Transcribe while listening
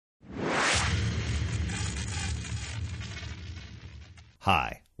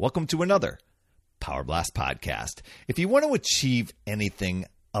Hi, welcome to another Power Blast podcast. If you want to achieve anything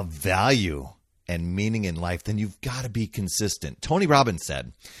of value and meaning in life, then you've got to be consistent. Tony Robbins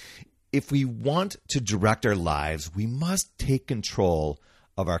said, if we want to direct our lives, we must take control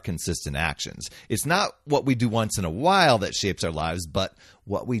of our consistent actions. It's not what we do once in a while that shapes our lives, but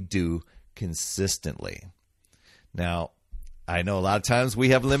what we do consistently. Now, I know a lot of times we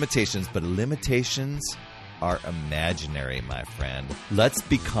have limitations, but limitations are imaginary, my friend. Let's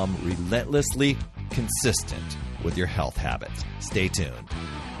become relentlessly consistent with your health habits. Stay tuned.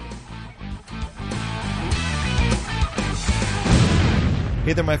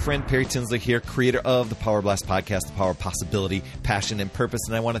 Hey there, my friend. Perry Tinsley here, creator of the Power Blast podcast, The Power of Possibility, Passion, and Purpose.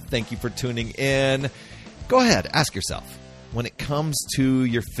 And I want to thank you for tuning in. Go ahead, ask yourself, when it comes to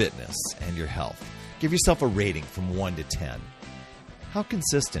your fitness and your health, give yourself a rating from 1 to 10. How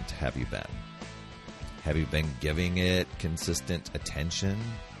consistent have you been? Have you been giving it consistent attention,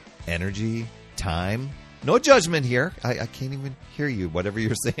 energy, time? No judgment here. I can't even hear you, whatever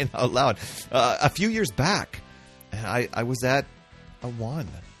you're saying out loud. A few years back, I was at a 1.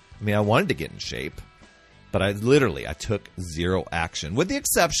 I mean, I wanted to get in shape, but I took zero action, with the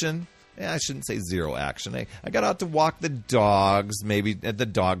exception, I shouldn't say zero action. I got out to walk the dogs, maybe at the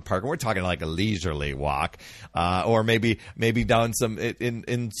dog park. And we're talking like a leisurely walk, or maybe down some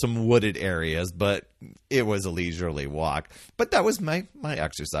in some wooded areas. But it was a leisurely walk. But that was my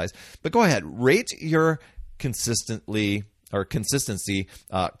exercise. But go ahead, rate your consistency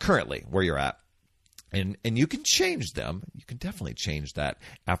currently where you're at. And you can change them. You can definitely change that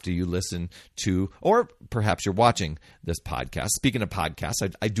after you listen to, or perhaps you're watching this podcast. Speaking of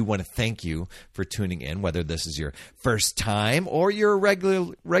podcasts, I do want to thank you for tuning in, whether this is your first time or you're a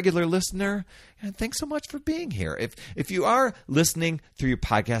regular listener. And thanks so much for being here. If you are listening through your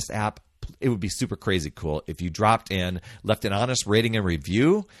podcast app, it would be super crazy cool if you dropped in, left an honest rating and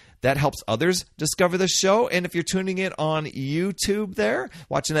review. That helps others discover the show. And if you're tuning in on YouTube there,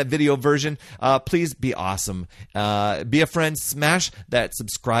 watching that video version, please be awesome. Be a friend. Smash that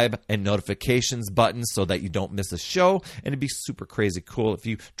subscribe and notifications button so that you don't miss a show. And it'd be super crazy cool if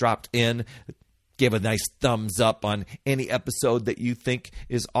you dropped in, gave a nice thumbs up on any episode that you think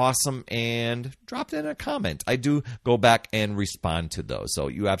is awesome, and dropped in a comment. I do go back and respond to those. So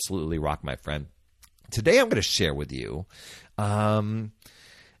you absolutely rock, my friend. Today I'm going to share with you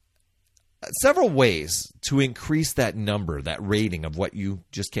several ways to increase that number, that rating of what you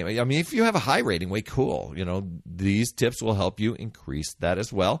just came. I mean, if you have a high rating, way cool. You know, these tips will help you increase that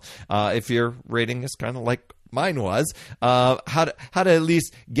as well. If your rating is kind of like mine was, how to at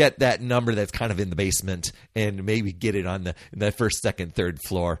least get that number that's kind of in the basement and maybe get it on the first, second, third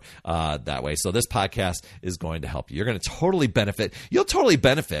floor that way. So this podcast is going to help you. You're going to totally benefit. You'll totally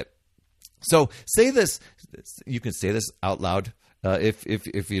benefit. So say this. You can say this out loud.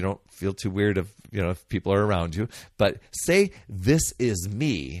 If you don't feel too weird if people are around you, but say, this is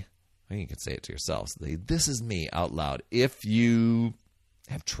me. I mean, you can say it to yourself. Say, this is me out loud. If you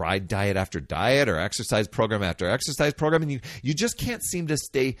have tried diet after diet or exercise program after exercise program, and you just can't seem to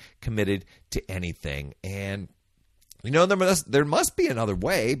stay committed to anything. And there must be another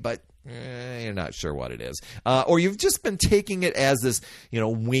way, but you're not sure what it is. Or you've just been taking it as this,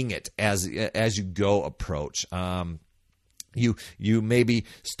 wing it as you go approach. You maybe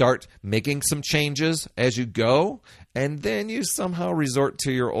start making some changes as you go, and then you somehow resort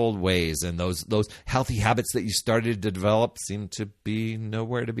to your old ways, and those healthy habits that you started to develop seem to be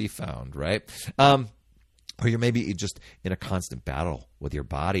nowhere to be found, right? Or you're maybe just in a constant battle with your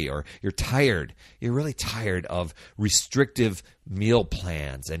body, or you're tired. You're really tired of restrictive meal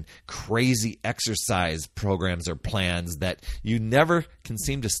plans and crazy exercise programs or plans that you never can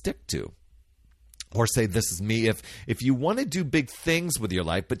seem to stick to. Or say, this is me. If you want to do big things with your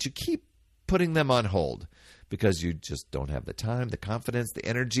life, but you keep putting them on hold because you just don't have the time, the confidence, the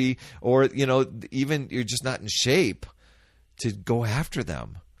energy, or, even you're just not in shape to go after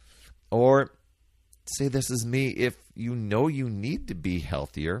them. Or say, this is me. If you know you need to be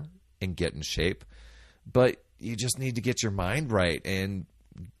healthier and get in shape, but you just need to get your mind right and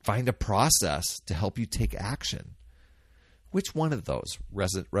find a process to help you take action. Which one of those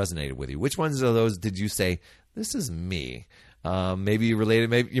resonated with you? Which ones of those did you say, this is me? Maybe you related.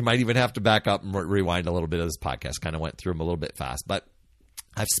 Maybe you might even have to back up and rewind a little bit of this podcast. Kind of went through them a little bit fast. But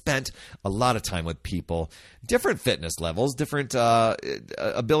I've spent a lot of time with people, different fitness levels, different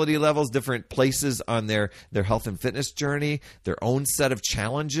ability levels, different places on their health and fitness journey, their own set of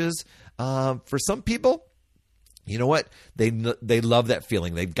challenges. For some people, you know what? They love that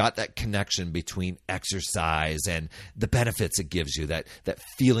feeling. They've got that connection between exercise and the benefits it gives you, that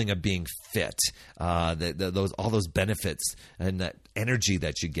feeling of being fit, all those benefits and that energy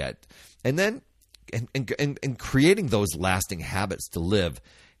that you get. And then and creating those lasting habits to live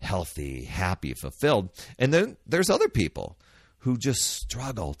healthy, happy, fulfilled. And then there's other people who just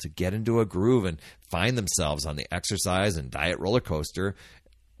struggle to get into a groove and find themselves on the exercise and diet roller coaster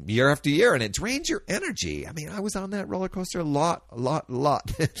year after year, and it drains your energy. I mean, I was on that roller coaster a lot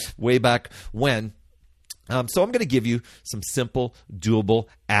way back when. So I'm going to give you some simple, doable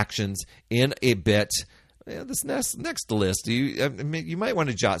actions in a bit. This next list, you might want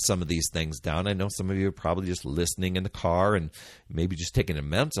to jot some of these things down. I know some of you are probably just listening in the car and maybe just taking a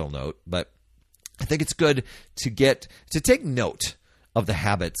mental note, but I think it's good to take note of the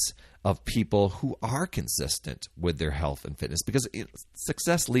habits of people who are consistent with their health and fitness, because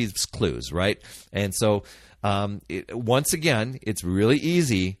success leaves clues, right? And so once again, it's really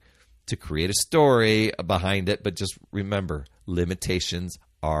easy to create a story behind it, but just remember, limitations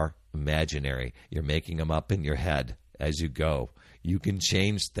are imaginary. You're making them up in your head as you go. You can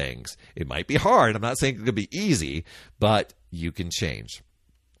change things. It might be hard. I'm not saying it could be easy, but you can change.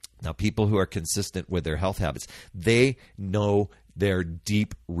 Now, people who are consistent with their health habits, they know their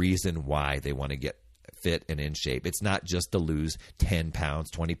deep reason why they want to get fit and in shape. It's not just to lose 10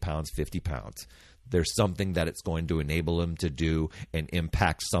 pounds, 20 pounds, 50 pounds. There's something that it's going to enable them to do and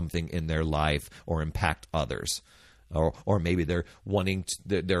impact something in their life or impact others. Or maybe they're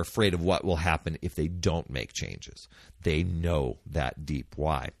afraid of what will happen if they don't make changes. They know that deep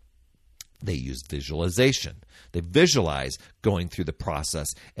why. They use visualization. They visualize going through the process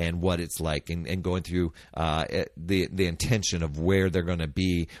and what it's like, and going through the intention of where they're going to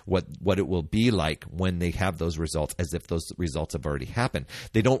be, what it will be like when they have those results, as if those results have already happened.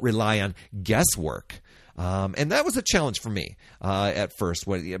 They don't rely on guesswork. And that was a challenge for me at first,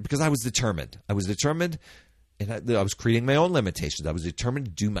 because I was determined. And I was creating my own limitations. I was determined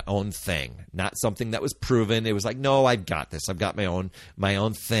to do my own thing, not something that was proven. It was like, no, I've got this. I've got my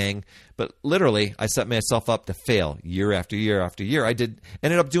own thing. But literally, I set myself up to fail year after year after year. I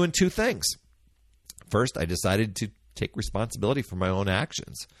ended up doing two things. First, I decided to take responsibility for my own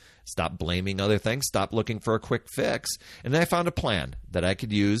actions. Stop blaming other things. Stop looking for a quick fix. And then I found a plan that I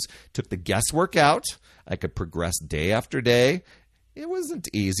could use. Took the guesswork out. I could progress day after day. It wasn't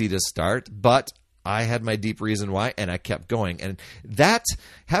easy to start, but I had my deep reason why, and I kept going. And that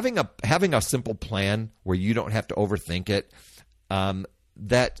having a simple plan where you don't have to overthink it,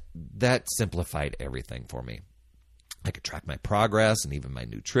 that simplified everything for me. I could track my progress and even my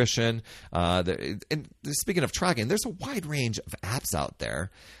nutrition. And speaking of tracking, there's a wide range of apps out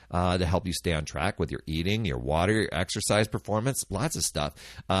there to help you stay on track with your eating, your water, your exercise performance, lots of stuff.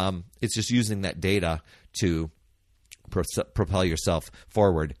 It's just using that data to propel yourself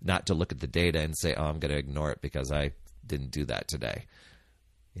forward, not to look at the data and say, oh, I'm going to ignore it because I didn't do that today.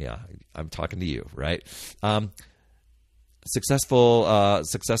 Yeah, I'm talking to you, right?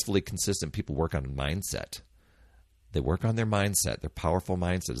 Successfully consistent people work on mindset. They work on their mindset, their powerful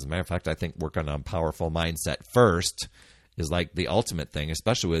mindset. As a matter of fact, I think working on powerful mindset first is like the ultimate thing,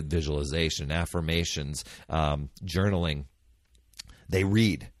 especially with visualization, affirmations, journaling. They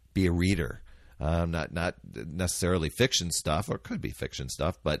read. Be a reader. Not necessarily fiction stuff, or it could be fiction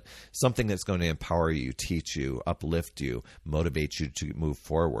stuff, but something that's going to empower you, teach you, uplift you, motivate you to move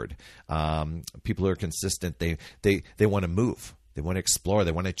forward. People who are consistent, they want to move. They want to explore.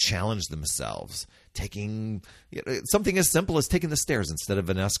 They want to challenge themselves. Taking something as simple as taking the stairs instead of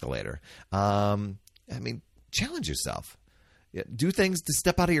an escalator. Challenge yourself. Do things to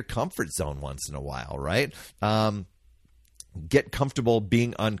step out of your comfort zone once in a while, right? Get comfortable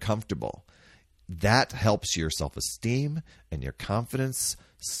being uncomfortable. That helps your self-esteem and your confidence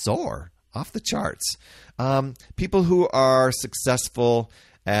soar off the charts. People who are successful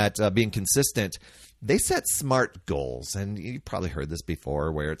at being consistent, they set SMART goals. And you've probably heard this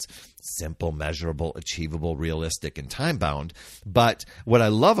before, where it's simple, measurable, achievable, realistic, and time-bound. But what I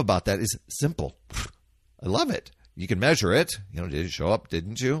love about that is simple. I love it. You can measure it. Did it show up?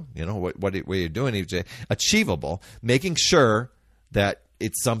 Didn't you? What are you doing? Achievable, making sure that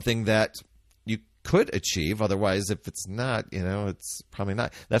it's something that you could achieve. Otherwise, if it's not, it's probably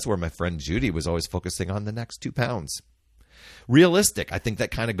not. That's where my friend Judy was always focusing on the next 2 pounds. Realistic. I think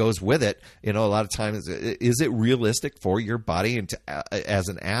that kind of goes with it. A lot of times, is it realistic for your body and as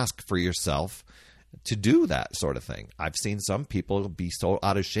an ask for yourself to do that sort of thing? I've seen some people be so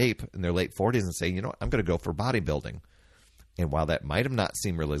out of shape in their late 40s and say, I'm going to go for bodybuilding. And while that might have not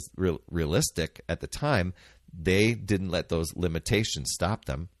seemed realistic at the time, they didn't let those limitations stop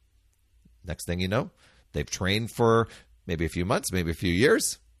them. Next thing you know, They've trained for maybe a few months, maybe a few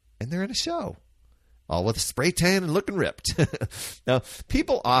years, and they're in a show, all with a spray tan and looking ripped. Now,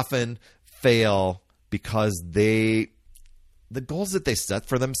 people often fail because the goals that they set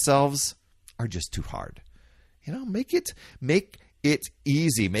for themselves are just too hard. Make it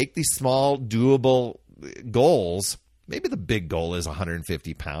easy. Make these small, doable goals. Maybe the big goal is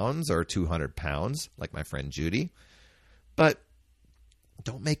 150 pounds or 200 pounds, like my friend Judy. But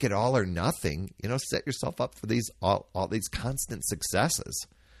don't make it all or nothing. Set yourself up for all these constant successes.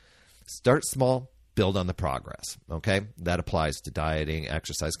 Start small, build on the progress. Okay, that applies to dieting,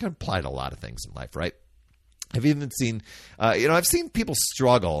 exercise. Can apply to a lot of things in life, right? I've even seen, I've seen people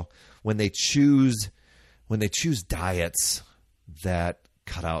struggle when they choose diets that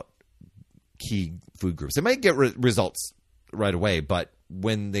cut out key food groups. They might get results right away, but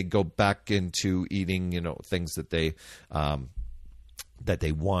when they go back into eating, things that they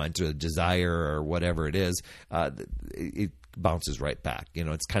want or desire or whatever it is, it bounces right back.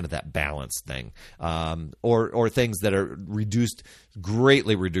 It's kind of that balance thing, or things that are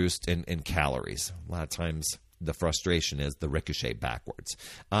greatly reduced in calories. A lot of times the frustration is the ricochet backwards.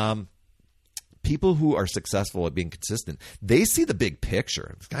 People who are successful at being consistent, they see the big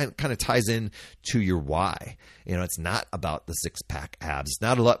picture. It kind of ties in to your why. It's not about the six-pack abs. It's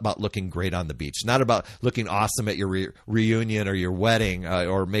not about looking great on the beach. It's not about looking awesome at your reunion or your wedding,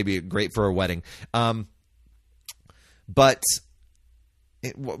 or maybe great for a wedding. But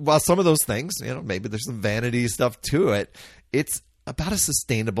while some of those things, maybe there's some vanity stuff to it, it's about a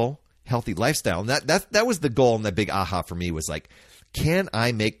sustainable, healthy lifestyle. And that was the goal, and the big aha for me was like, can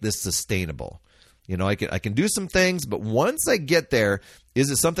I make this sustainable? I can do some things, but once I get there, is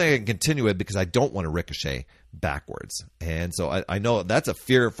it something I can continue with, because I don't want to ricochet backwards? And so I know that's a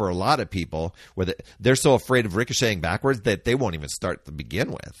fear for a lot of people, where they're so afraid of ricocheting backwards that they won't even start to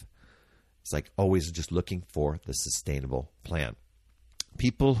begin with. It's like always just looking for the sustainable plan.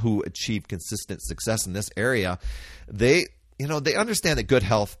 People who achieve consistent success in this area, they understand that good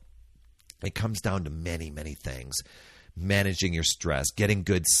health, it comes down to many, many things. Managing your stress, getting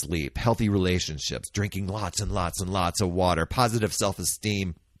good sleep, healthy relationships, drinking lots and lots and lots of water, positive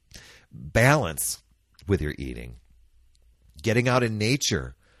self-esteem, balance with your eating, getting out in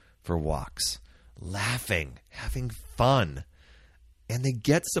nature for walks, laughing, having fun. And they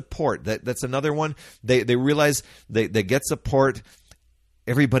get support. That's another one. They realize they get support.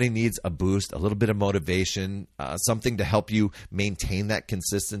 Everybody needs a boost, a little bit of motivation, something to help you maintain that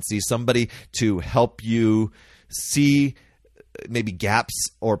consistency, somebody to help you see maybe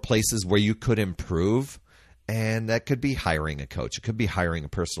gaps or places where you could improve. And that could be hiring a coach. It could be hiring a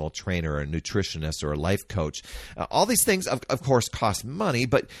personal trainer or a nutritionist or a life coach. All these things, of course, cost money,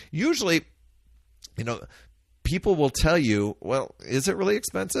 but usually, people will tell you, well, is it really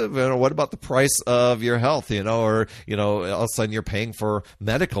expensive? What about the price of your health? Or all of a sudden you're paying for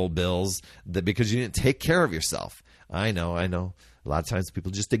medical bills because you didn't take care of yourself. I know. A lot of times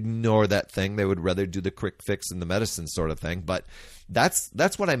people just ignore that thing. They would rather do the quick fix and the medicine sort of thing. But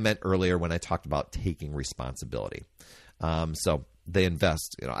that's what I meant earlier when I talked about taking responsibility. So they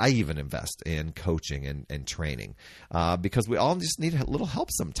invest. I even invest in coaching and training because we all just need a little help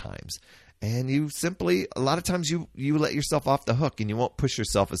sometimes. And a lot of times you let yourself off the hook, and you won't push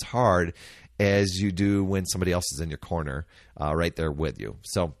yourself as hard as you do when somebody else is in your corner right there with you.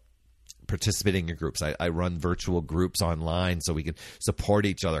 So participating in groups. I run virtual groups online so we can support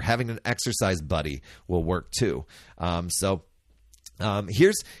each other. Having an exercise buddy will work too.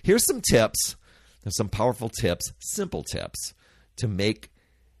 Here's some tips, some powerful tips, simple tips to make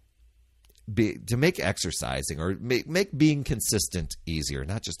exercising or make being consistent easier.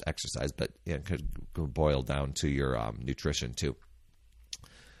 Not just exercise, but it could boil down to your nutrition too.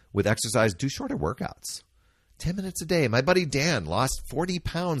 With exercise, do shorter workouts. 10 minutes a day. My buddy Dan lost 40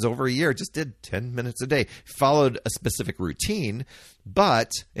 pounds over a year, just did 10 minutes a day. Followed a specific routine,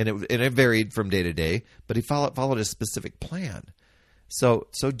 and it varied from day to day, but he followed a specific plan. So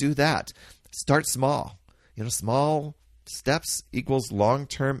do that. Start small. Small steps equals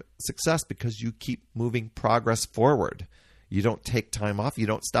long-term success because you keep moving progress forward. You don't take time off. You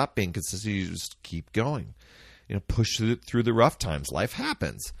don't stop being consistent. You just keep going. Push through the rough times. Life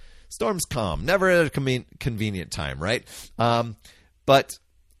happens. Storms come, never at a convenient time, right? But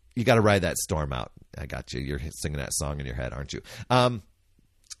you got to ride that storm out. I got you. You're singing that song in your head, aren't you?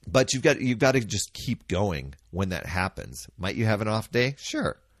 But you've got to just keep going when that happens. Might you have an off day?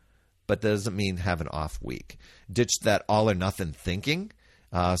 Sure. But that doesn't mean have an off week. Ditch that all or nothing thinking.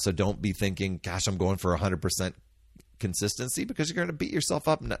 So don't be thinking, gosh, I'm going for 100% consistency, because you're going to beat yourself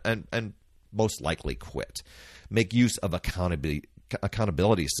up and most likely quit. Make use of accountability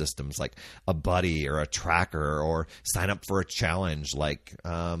accountability systems like a buddy or a tracker, or sign up for a challenge like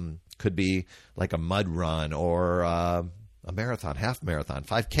could be like a mud run or a marathon, half marathon,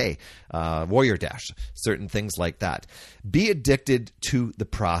 5K, Warrior Dash, certain things like that. Be addicted to the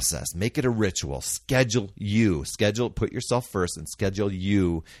process. Make it a ritual. Put yourself first and schedule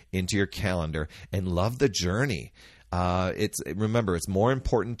you into your calendar and love the journey. Remember, it's more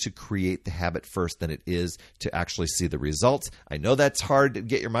important to create the habit first than it is to actually see the results. I know that's hard to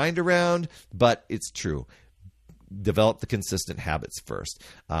get your mind around, but it's true. Develop the consistent habits first.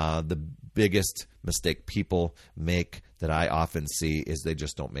 The biggest mistake people make that I often see is they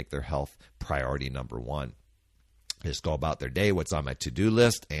just don't make their health priority number one. They just go about their day, what's on my to-do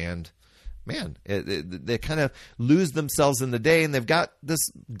list, and man, they kind of lose themselves in the day, and they've got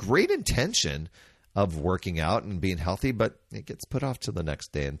this great intention of working out and being healthy, but it gets put off to the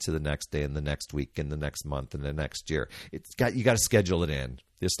next day and to the next day and the next week and the next month and the next year. You got to schedule it in,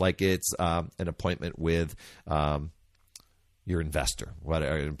 just like it's an appointment with your investor.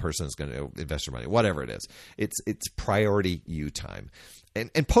 Whatever person is going to invest your money, whatever it is. It's priority you time,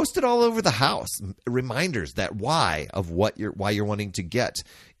 and post it all over the house. Reminders that why you're wanting to get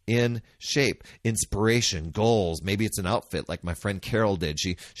in shape, inspiration, goals. Maybe it's an outfit like my friend Carol did.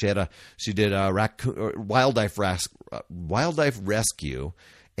 She did a raccoon wildlife rescue,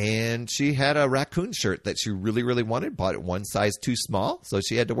 and she had a raccoon shirt that she really, really wanted, bought it one size too small. So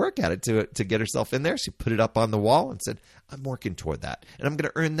she had to work at it to get herself in there. She put it up on the wall and said, I'm working toward that, and I'm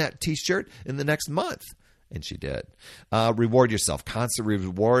going to earn that t-shirt in the next month. And she did. Reward yourself. Constant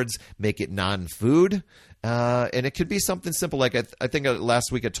rewards. Make it non-food. And it could be something simple. Like I think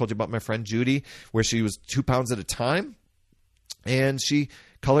last week I told you about my friend Judy, where she was 2 pounds at a time. And she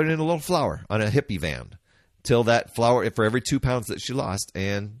colored in a little flower on a hippie van till that flower, for every 2 pounds that she lost.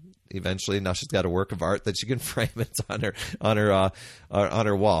 And eventually now she's got a work of art that she can frame it on her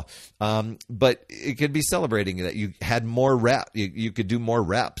wall. But it could be celebrating that you had more reps. You could do more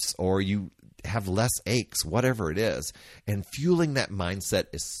reps, or you have less aches, whatever it is. And fueling that mindset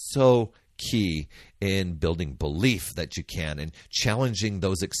is so key in building belief that you can, and challenging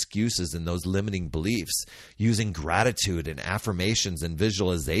those excuses and those limiting beliefs, using gratitude and affirmations and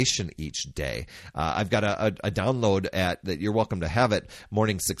visualization each day. I've got a download that you're welcome to have at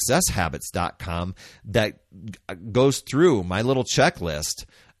morningsuccesshabits.com that goes through my little checklist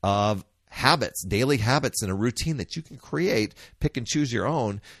of habits, daily habits, and a routine that you can create, pick and choose your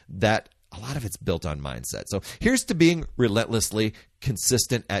own, that a lot of it's built on mindset. So here's to being relentlessly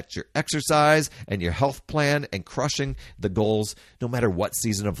consistent at your exercise and your health plan, and crushing the goals no matter what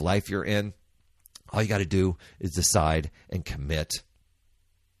season of life you're in. All you got to do is decide and commit.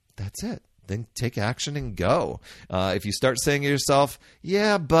 That's it. Then take action and go. If you start saying to yourself,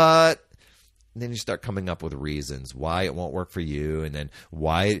 yeah, but... And then you start coming up with reasons why it won't work for you, and then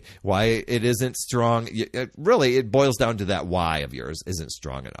why it isn't strong. Really, it boils down to that why of yours isn't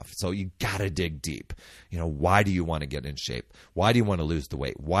strong enough. So you got to dig deep. Why do you want to get in shape? Why do you want to lose the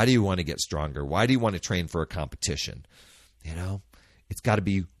weight? Why do you want to get stronger? Why do you want to train for a competition? It's got to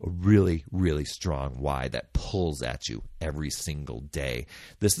be a really, really strong why that pulls at you every single day.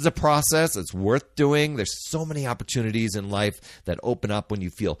 This is a process. It's worth doing. There's so many opportunities in life that open up when you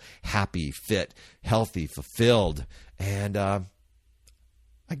feel happy, fit, healthy, fulfilled. And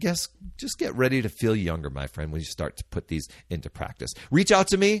I guess just get ready to feel younger, my friend, when you start to put these into practice. Reach out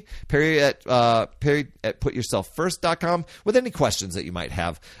to me, Perry at putyourselffirst.com, with any questions that you might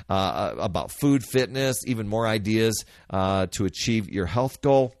have about food, fitness, even more ideas to achieve your health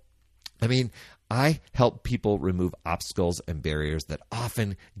goal. I help people remove obstacles and barriers that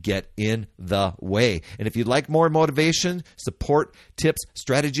often get in the way. And if you'd like more motivation, support, tips,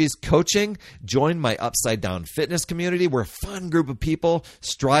 strategies, coaching, join my Upside Down Fitness community. We're a fun group of people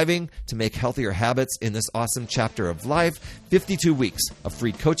striving to make healthier habits in this awesome chapter of life. 52 weeks of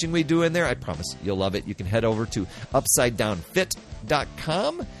free coaching we do in there. I promise you'll love it. You can head over to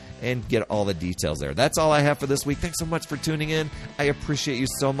upsidedownfit.com and get all the details there. That's all I have for this week. Thanks so much for tuning in. I appreciate you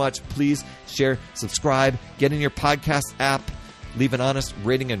so much. Please share, subscribe, get in your podcast app, leave an honest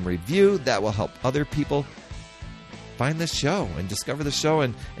rating and review. That will help other people find the show and discover the show.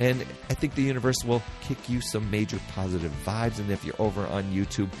 And I think the universe will kick you some major positive vibes. And if you're over on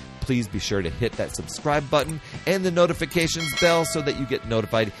YouTube, please be sure to hit that subscribe button and the notifications bell so that you get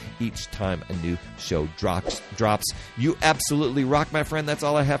notified each time a new show drops. You absolutely rock, my friend. That's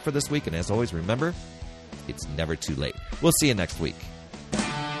all I have for this week. And as always, remember, it's never too late. We'll see you next week.